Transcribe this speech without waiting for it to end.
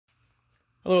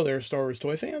Hello there, Star Wars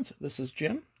toy fans. This is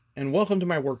Jim, and welcome to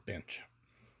my workbench.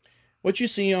 What you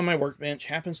see on my workbench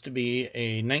happens to be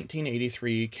a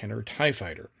 1983 Kenner TIE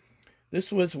Fighter.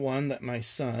 This was one that my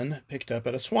son picked up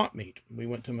at a swap meet. We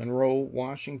went to Monroe,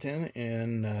 Washington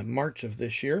in March of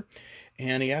this year,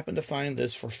 and he happened to find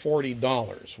this for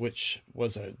 $40, which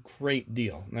was a great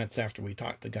deal. And that's after we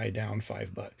talked the guy down $5.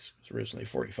 It was originally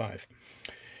 $45.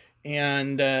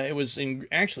 And it was in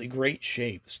actually great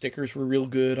shape. The stickers were real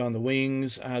good on the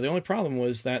wings. The only problem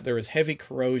was that there was heavy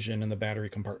corrosion in the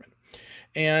battery compartment.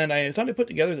 And I thought I'd put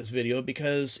together this video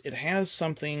because it has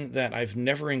something that I've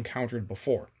never encountered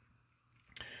before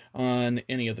on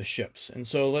any of the ships. And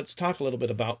so let's talk a little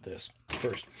bit about this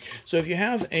first. So if you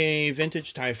have a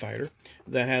vintage TIE Fighter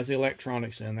that has the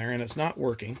electronics in there and it's not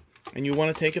working, and you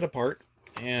want to take it apart,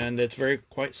 and it's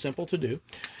quite simple to do,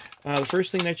 the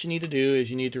first thing that you need to do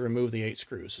is you need to remove the 8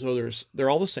 screws. So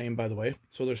they're all the same, by the way.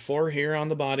 So there's 4 here on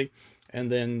the body,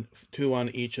 and then 2 on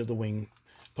each of the wing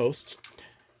posts.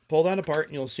 Pull that apart,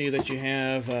 and you'll see that you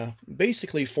have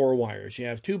basically 4 wires. You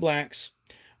have 2 blacks,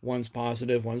 one's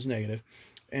positive, one's negative,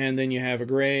 and then you have a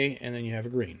gray, and then you have a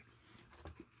green,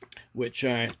 which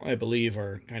I believe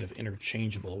are kind of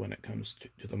interchangeable when it comes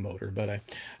to the motor. But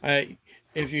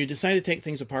if you decide to take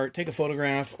things apart, take a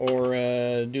photograph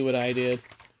or do what I did.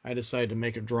 I decided to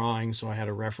make a drawing so I had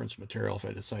a reference material if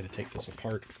I decide to take this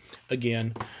apart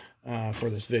again for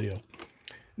this video.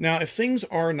 Now, if things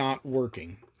are not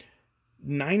working,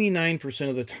 99%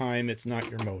 of the time it's not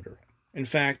your motor. In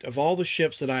fact, of all the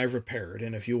ships that I've repaired,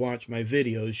 and if you watch my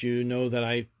videos, you know that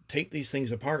I take these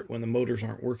things apart when the motors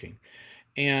aren't working.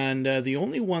 And the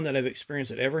only one that I've experienced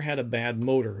that ever had a bad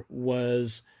motor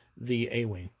was the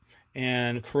A-Wing.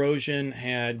 And corrosion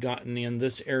had gotten in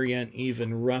this area and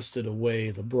even rusted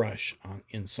away the brush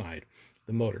inside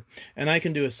the motor. And I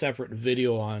can do a separate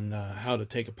video on how to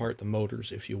take apart the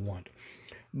motors if you want.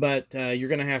 But you're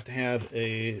going to have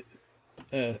a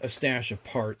stash of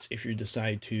parts if you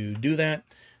decide to do that.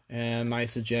 And my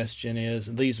suggestion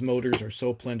is these motors are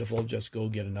so plentiful, just go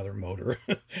get another motor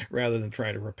rather than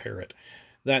try to repair it.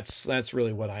 That's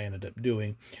really what I ended up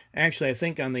doing. Actually, I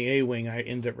think on the A-Wing, I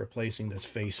ended up replacing this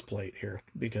faceplate here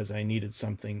because I needed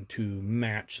something to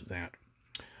match that.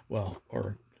 Well,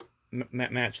 or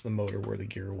match the motor where the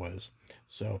gear was.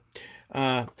 So,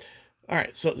 all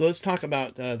right, so let's talk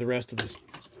about the rest of this.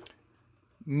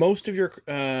 Most of your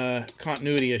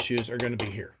continuity issues are going to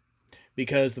be here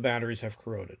because the batteries have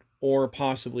corroded, or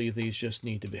possibly these just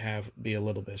need to be a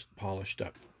little bit polished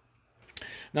up.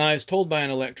 Now, I was told by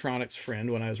an electronics friend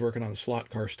when I was working on the slot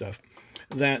car stuff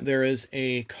that there is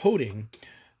a coating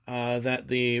that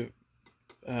the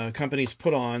companies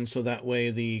put on so that way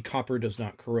the copper does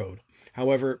not corrode.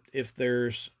 However,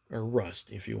 or rust,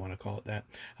 if you want to call it that.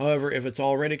 However, if it's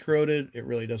already corroded, it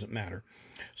really doesn't matter.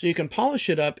 So you can polish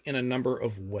it up in a number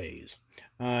of ways.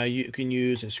 You can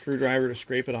use a screwdriver to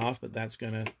scrape it off, but that's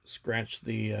going to scratch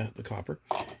the copper.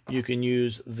 You can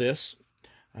use this,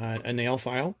 a nail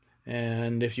file,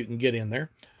 and if you can get in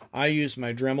there. I used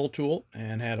my Dremel tool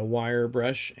and had a wire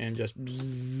brush and just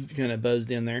kind of buzzed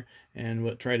in there, and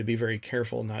we'll try to be very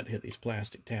careful not to hit these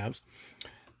plastic tabs.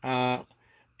 And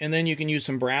then you can use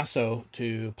some Brasso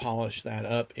to polish that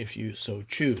up if you so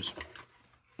choose.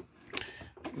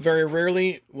 Very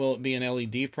rarely will it be an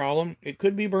LED problem. It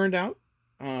could be burned out,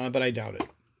 but I doubt it.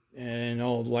 In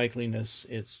all likeliness,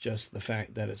 it's just the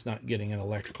fact that it's not getting an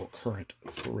electrical current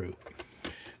through.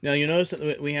 Now, you notice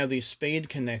that we have these spade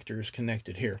connectors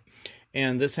connected here.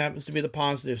 And this happens to be the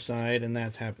positive side, and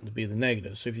that's happened to be the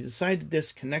negative. So if you decide to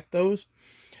disconnect those,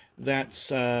 that's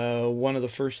one of the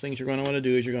first things you're going to want to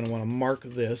do is you're going to want to mark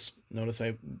this. Notice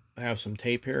I have some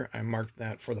tape here. I marked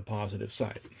that for the positive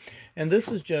side. And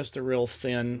this is just a real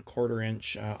thin 1/4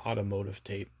 inch automotive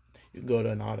tape. You can go to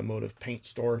an automotive paint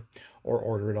store or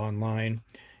order it online.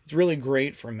 It's really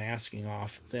great for masking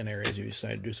off thin areas if you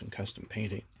decide to do some custom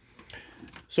painting.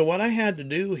 So what I had to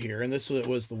do here, and this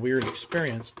was the weird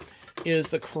experience, is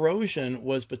the corrosion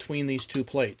was between these 2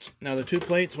 plates. Now the 2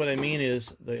 plates, what I mean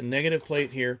is the negative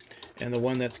plate here and the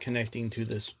one that's connecting to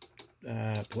this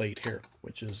plate here,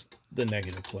 which is the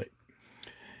negative plate.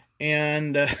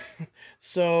 And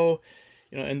so,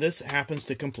 and this happens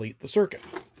to complete the circuit.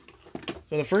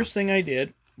 So the first thing I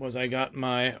did was I got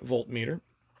my voltmeter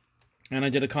and I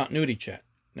did a continuity check.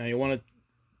 Now you want to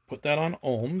put that on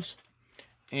ohms,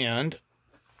 and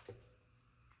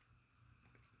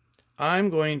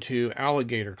I'm going to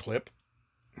alligator clip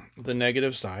the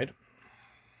negative side.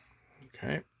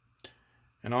 Okay.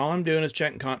 And all I'm doing is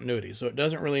checking continuity. So it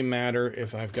doesn't really matter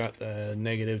if I've got the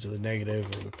negative to the negative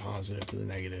or the positive to the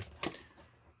negative.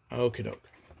 Okie doke.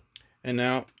 And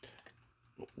now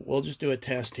we'll just do a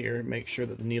test here, make sure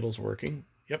that the needle's working.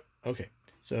 Yep, okay.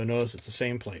 So notice it's the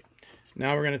same plate.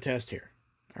 Now we're going to test here.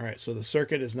 All right, so the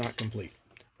circuit is not complete.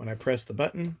 When I press the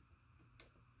button,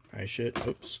 I should,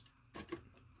 oops.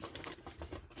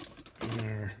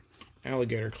 Our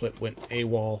alligator clip went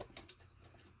AWOL.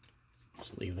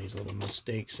 Just leave these little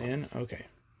mistakes in. Okay.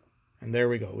 And there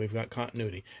we go. We've got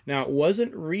continuity. Now, it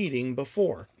wasn't reading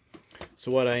before.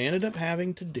 So what I ended up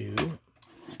having to do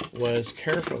was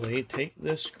carefully take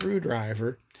this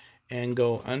screwdriver and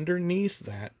go underneath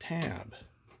that tab.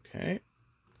 Okay.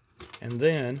 And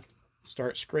then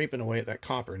start scraping away at that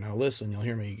copper. Now listen, you'll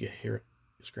hear me hear it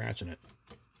scratching it.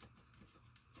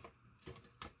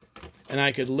 And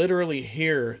I could literally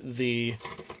hear the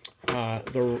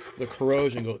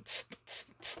corrosion go tss, tss,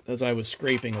 tss, as I was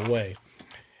scraping away.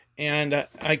 And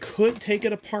I could take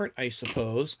it apart, I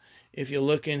suppose. If you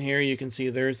look in here, you can see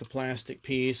there's the plastic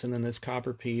piece, and then this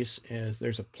copper piece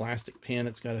there's a plastic pin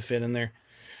that's got to fit in there.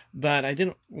 But I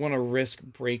didn't want to risk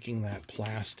breaking that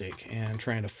plastic and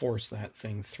trying to force that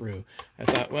thing through. I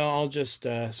thought, well, I'll just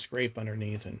scrape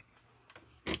underneath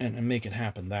and make it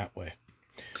happen that way.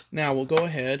 Now we'll go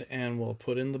ahead and we'll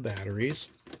put in the batteries.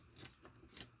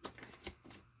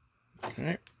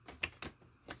 Okay.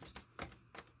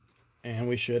 And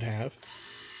we should have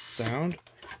sound,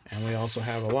 and we also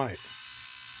have a light.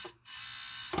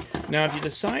 Now if you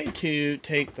decide to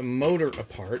take the motor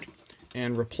apart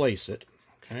and replace it,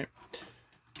 okay,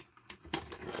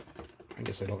 I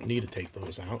guess I don't need to take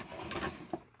those out,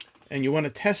 and you want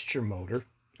to test your motor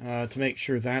to make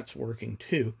sure that's working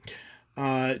too.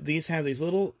 These have these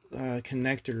little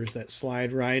connectors that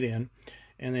slide right in,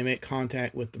 and they make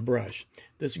contact with the brush.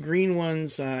 This green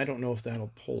one's, I don't know if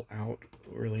that'll pull out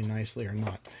really nicely or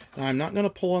not. Now, I'm not going to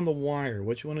pull on the wire.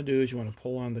 What you want to do is you want to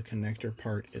pull on the connector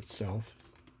part itself.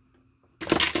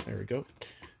 There we go.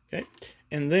 Okay,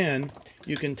 and then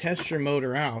you can test your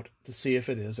motor out to see if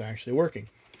it is actually working.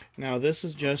 Now, this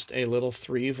is just a little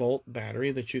 3-volt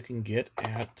battery that you can get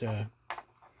at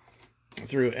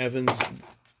through Evans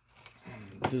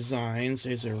Designs.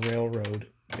 He's a railroad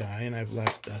guy, and I've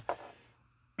left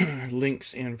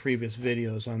links in previous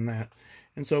videos on that.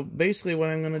 And so basically what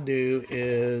I'm going to do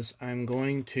is I'm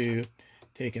going to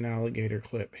take an alligator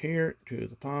clip here to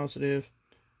the positive,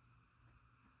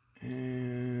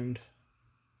 and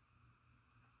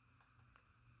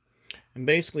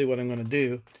basically what I'm going to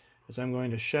do is I'm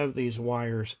going to shove these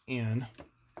wires in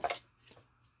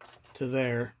to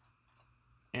there,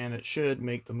 and it should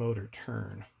make the motor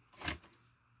turn.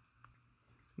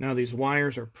 Now these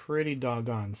wires are pretty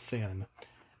doggone thin,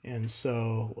 and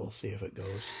so we'll see if it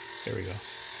goes. There we go.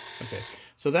 Okay,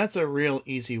 so that's a real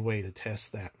easy way to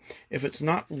test that. If it's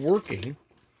not working,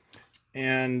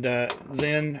 and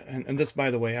this, by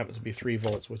the way, happens to be 3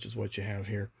 volts, which is what you have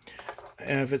here.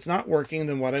 And if it's not working,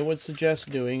 then what I would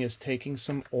suggest doing is taking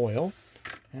some oil,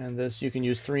 and this, you can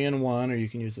use 3-in-1, or you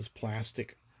can use this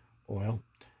plastic oil,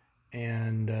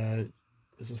 and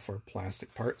this is for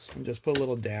plastic parts, and just put a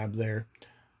little dab there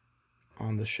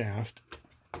on the shaft,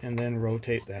 and then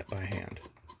rotate that by hand.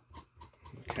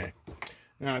 Okay.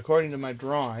 Now, according to my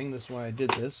drawing, this is why I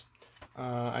did this,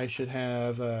 I should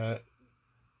have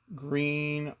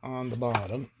green on the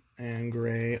bottom and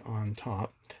gray on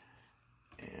top.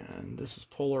 And this is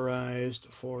polarized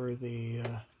for the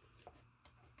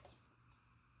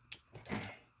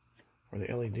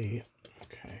LED.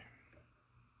 Okay.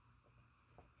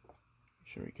 Make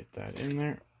sure we get that in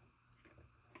there.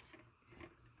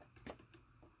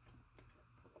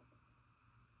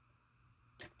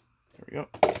 There we go.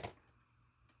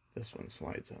 This one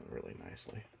slides out really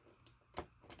nicely.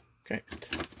 Okay.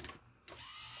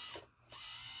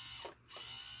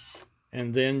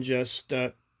 And then just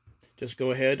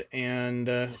go ahead and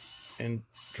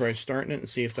try starting it and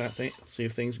see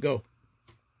if things go.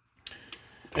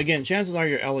 Again, chances are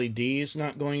your LED is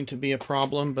not going to be a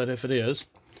problem, but if it is,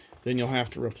 then you'll have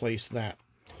to replace that.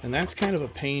 And that's kind of a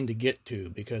pain to get to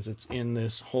because it's in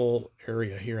this whole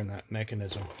area here in that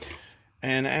mechanism.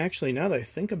 And actually, now that I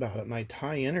think about it, my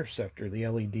tie interceptor, the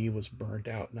LED was burnt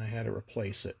out and I had to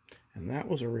replace it. And that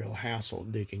was a real hassle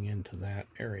digging into that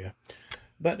area.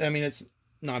 But, I mean, it's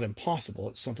not impossible.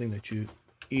 It's something that you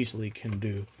easily can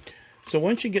do. So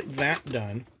once you get that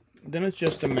done, then it's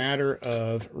just a matter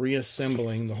of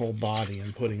reassembling the whole body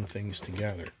and putting things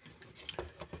together.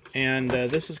 And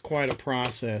this is quite a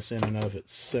process in and of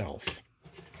itself.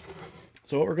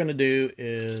 So what we're going to do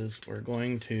is we're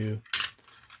going to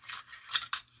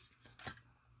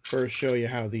first show you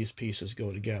how these pieces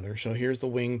go together. So here's the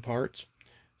wing parts.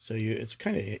 So it's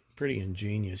kind of pretty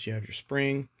ingenious. You have your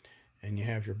spring and you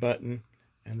have your button,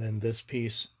 and then this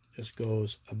piece just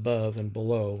goes above and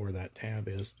below where that tab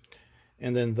is.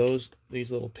 And then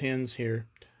these little pins here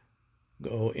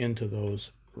go into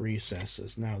those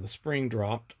recesses. Now the spring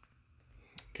dropped.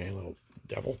 Okay, little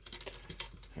devil.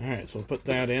 All right, so we'll put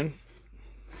that in.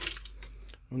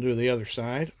 We'll do the other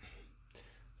side.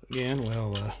 Again,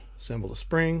 we'll assemble the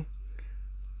spring.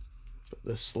 Put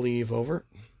this sleeve over.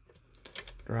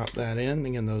 Drop that in.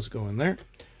 Again, those go in there.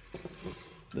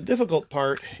 The difficult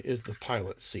part is the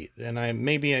pilot seat, and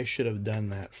maybe I should have done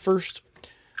that first,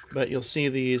 but you'll see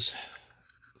these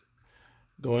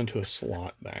go into a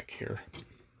slot back here.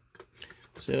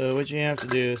 So what you have to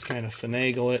do is kind of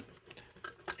finagle it,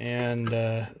 and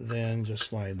then just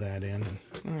slide that in.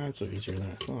 Oh, that's easier than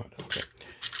I thought. Okay,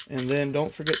 and then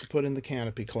don't forget to put in the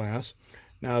canopy clasp.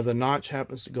 Now the notch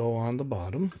happens to go on the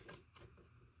bottom,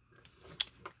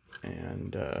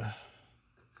 and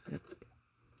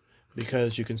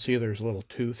because you can see there's a little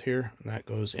tooth here, and that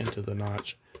goes into the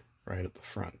notch right at the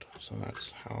front. So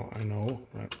that's how I know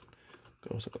that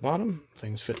goes at the bottom.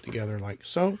 Things fit together like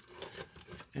so.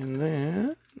 And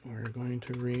then we're going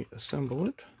to reassemble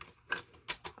it.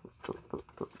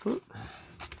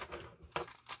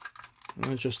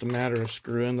 And it's just a matter of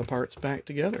screwing the parts back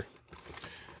together.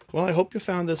 Well, I hope you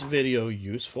found this video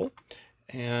useful,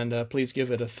 and please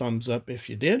give it a thumbs up if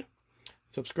you did.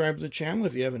 Subscribe to the channel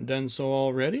if you haven't done so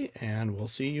already, and we'll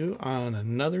see you on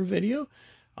another video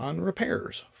on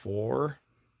repairs for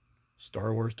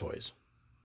Star Wars toys.